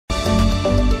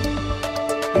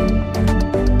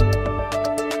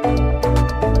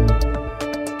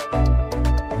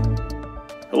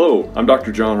Hello, I'm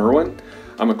Dr. John Erwin.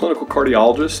 I'm a clinical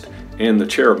cardiologist and the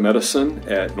chair of medicine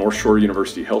at North Shore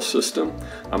University Health System.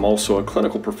 I'm also a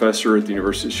clinical professor at the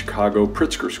University of Chicago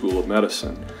Pritzker School of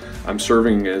Medicine. I'm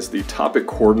serving as the topic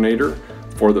coordinator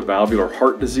for the valvular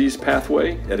heart disease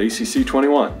pathway at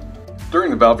ACC.21. During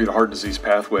the valvular heart disease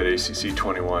pathway at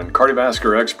ACC.21,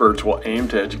 cardiovascular experts will aim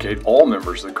to educate all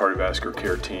members of the cardiovascular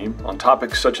care team on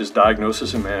topics such as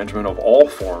diagnosis and management of all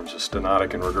forms of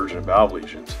stenotic and regurgitant valve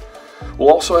lesions. We'll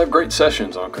also have great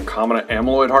sessions on concomitant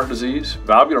amyloid heart disease,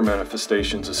 valvular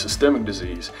manifestations of systemic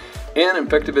disease, and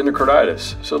infective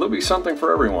endocarditis, so there'll be something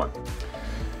for everyone.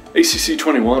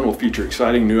 ACC.21 will feature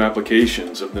exciting new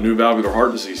applications of the new valvular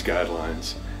heart disease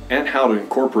guidelines and how to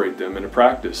incorporate them into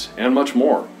practice, and much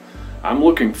more. I'm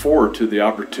looking forward to the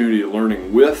opportunity of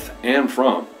learning with and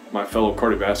from my fellow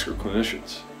cardiovascular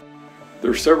clinicians.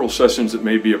 There are several sessions that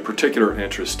may be of particular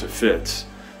interest to FITS,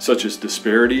 such as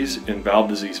disparities in valve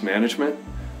disease management,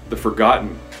 the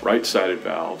forgotten right-sided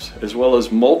valves, as well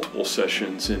as multiple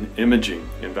sessions in imaging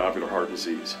in valvular heart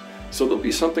disease. So there'll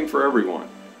be something for everyone.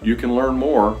 You can learn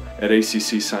more at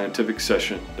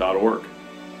accscientificsession.org.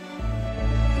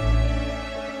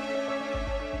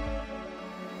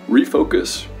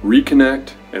 Refocus,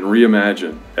 reconnect, and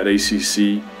reimagine at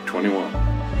ACC.21.